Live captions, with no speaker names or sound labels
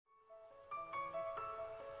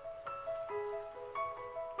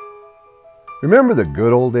Remember the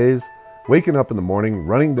good old days? Waking up in the morning,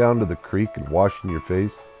 running down to the creek and washing your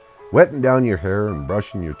face, wetting down your hair and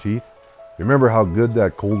brushing your teeth. Remember how good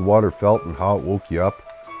that cold water felt and how it woke you up?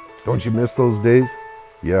 Don't you miss those days?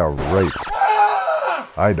 Yeah, right.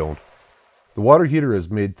 I don't. The water heater has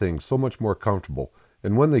made things so much more comfortable,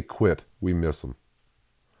 and when they quit, we miss them.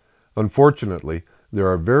 Unfortunately, there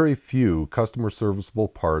are very few customer serviceable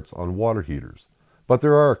parts on water heaters, but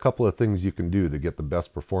there are a couple of things you can do to get the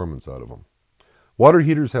best performance out of them. Water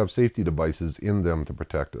heaters have safety devices in them to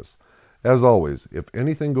protect us. As always, if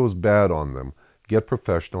anything goes bad on them, get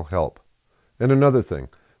professional help. And another thing,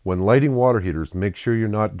 when lighting water heaters, make sure you're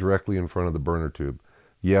not directly in front of the burner tube.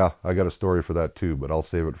 Yeah, I got a story for that too, but I'll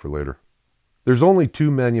save it for later. There's only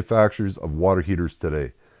two manufacturers of water heaters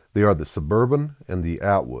today. They are the Suburban and the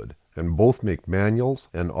Atwood, and both make manuals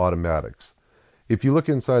and automatics. If you look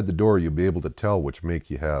inside the door, you'll be able to tell which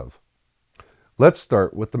make you have. Let's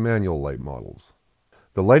start with the manual light models.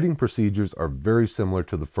 The lighting procedures are very similar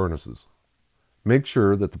to the furnaces. Make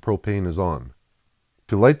sure that the propane is on.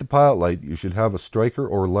 To light the pilot light, you should have a striker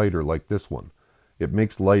or lighter like this one. It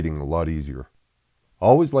makes lighting a lot easier.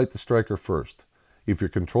 Always light the striker first. If your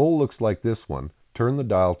control looks like this one, turn the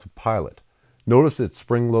dial to pilot. Notice it's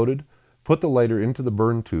spring-loaded. Put the lighter into the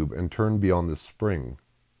burn tube and turn beyond the spring.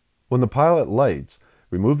 When the pilot lights,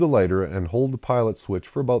 remove the lighter and hold the pilot switch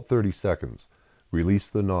for about 30 seconds. Release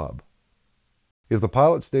the knob. If the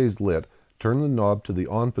pilot stays lit, turn the knob to the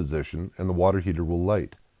on position and the water heater will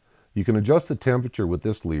light. You can adjust the temperature with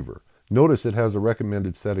this lever. Notice it has a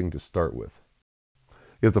recommended setting to start with.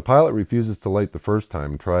 If the pilot refuses to light the first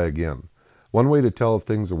time, try again. One way to tell if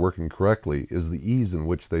things are working correctly is the ease in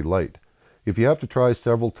which they light. If you have to try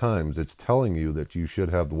several times, it's telling you that you should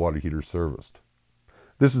have the water heater serviced.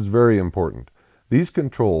 This is very important. These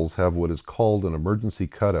controls have what is called an emergency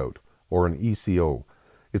cutout, or an ECO.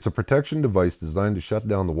 It's a protection device designed to shut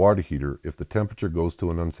down the water heater if the temperature goes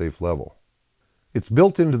to an unsafe level. It's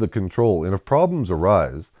built into the control, and if problems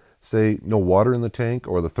arise, say no water in the tank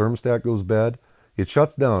or the thermostat goes bad, it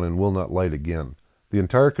shuts down and will not light again. The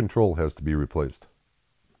entire control has to be replaced.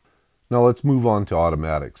 Now let's move on to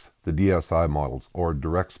automatics, the DSI models, or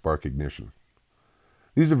direct spark ignition.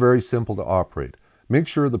 These are very simple to operate. Make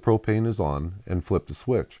sure the propane is on and flip the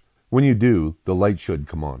switch. When you do, the light should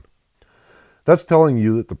come on. That's telling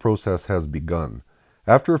you that the process has begun.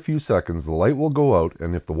 After a few seconds, the light will go out,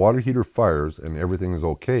 and if the water heater fires and everything is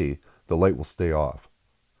okay, the light will stay off.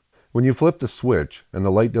 When you flip the switch and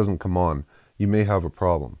the light doesn't come on, you may have a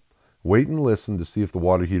problem. Wait and listen to see if the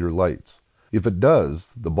water heater lights. If it does,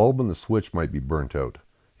 the bulb in the switch might be burnt out.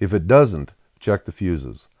 If it doesn't, check the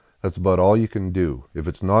fuses. That's about all you can do. If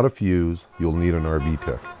it's not a fuse, you'll need an RV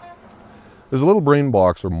tech. There's a little brain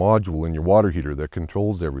box or module in your water heater that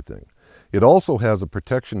controls everything. It also has a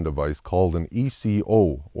protection device called an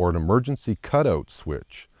ECO, or an emergency cutout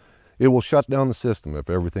switch. It will shut down the system if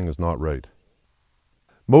everything is not right.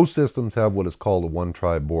 Most systems have what is called a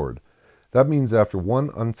one-try board. That means after one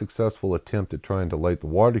unsuccessful attempt at trying to light the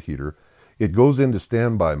water heater, it goes into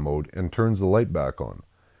standby mode and turns the light back on.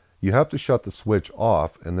 You have to shut the switch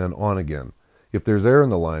off and then on again. If there's air in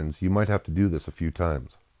the lines, you might have to do this a few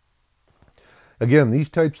times. Again, these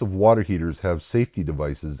types of water heaters have safety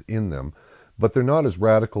devices in them, but they're not as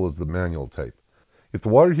radical as the manual type. If the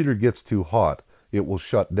water heater gets too hot, it will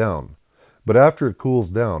shut down, but after it cools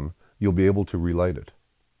down, you'll be able to relight it.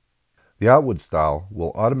 The Atwood style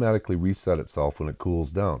will automatically reset itself when it cools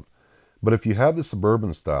down, but if you have the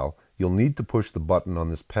Suburban style, you'll need to push the button on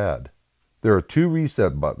this pad. There are two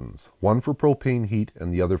reset buttons, one for propane heat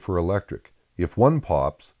and the other for electric. If one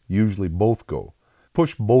pops, usually both go.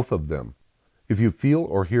 Push both of them. If you feel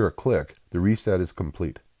or hear a click, the reset is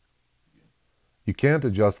complete. You can't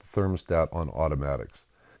adjust the thermostat on automatics.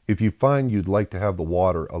 If you find you'd like to have the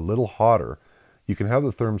water a little hotter, you can have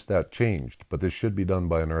the thermostat changed, but this should be done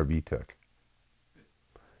by an RV tech.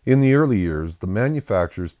 In the early years, the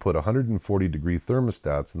manufacturers put 140-degree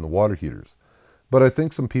thermostats in the water heaters, but I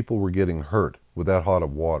think some people were getting hurt with that hot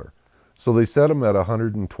of water. So they set them at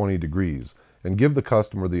 120 degrees and give the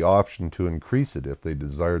customer the option to increase it if they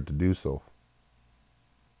desired to do so.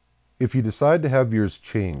 If you decide to have yours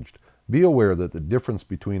changed, be aware that the difference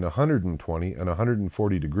between 120 and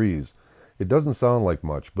 140 degrees, it doesn't sound like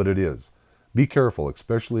much, but it is. Be careful,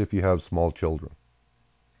 especially if you have small children.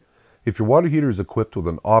 If your water heater is equipped with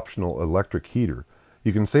an optional electric heater,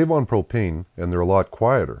 you can save on propane and they're a lot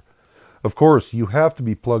quieter. Of course, you have to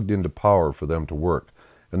be plugged into power for them to work,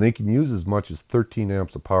 and they can use as much as 13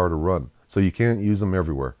 amps of power to run, so you can't use them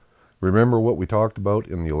everywhere. Remember what we talked about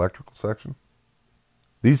in the electrical section?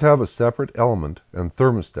 These have a separate element and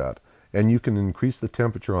thermostat, and you can increase the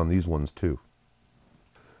temperature on these ones too.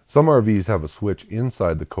 Some RVs have a switch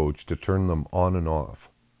inside the coach to turn them on and off.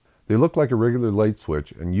 They look like a regular light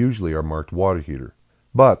switch and usually are marked water heater,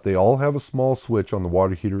 but they all have a small switch on the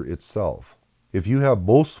water heater itself. If you have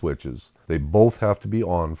both switches, they both have to be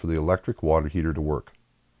on for the electric water heater to work.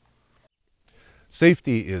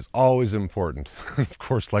 Safety is always important. Of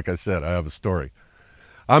course, like I said, I have a story.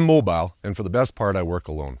 I'm mobile, and for the best part, I work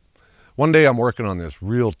alone. One day I'm working on this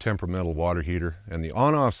real temperamental water heater, and the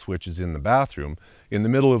on-off switch is in the bathroom in the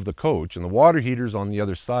middle of the coach, and the water heater's on the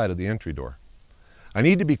other side of the entry door. I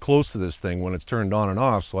need to be close to this thing when it's turned on and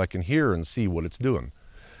off so I can hear and see what it's doing.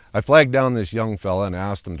 I flagged down this young fella and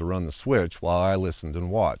asked him to run the switch while I listened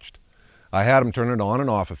and watched. I had him turn it on and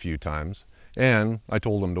off a few times, and I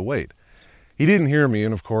told him to wait. He didn't hear me,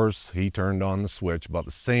 and of course, he turned on the switch about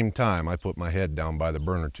the same time I put my head down by the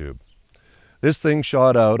burner tube. This thing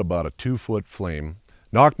shot out about a 2-foot flame,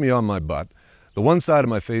 knocked me on my butt. The one side of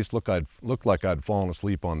my face looked like I'd fallen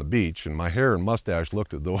asleep on the beach, and my hair and mustache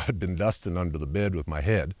looked as though I'd been dusting under the bed with my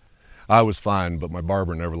head. I was fine, but my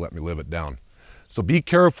barber never let me live it down. So be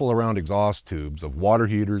careful around exhaust tubes of water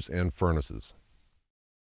heaters and furnaces.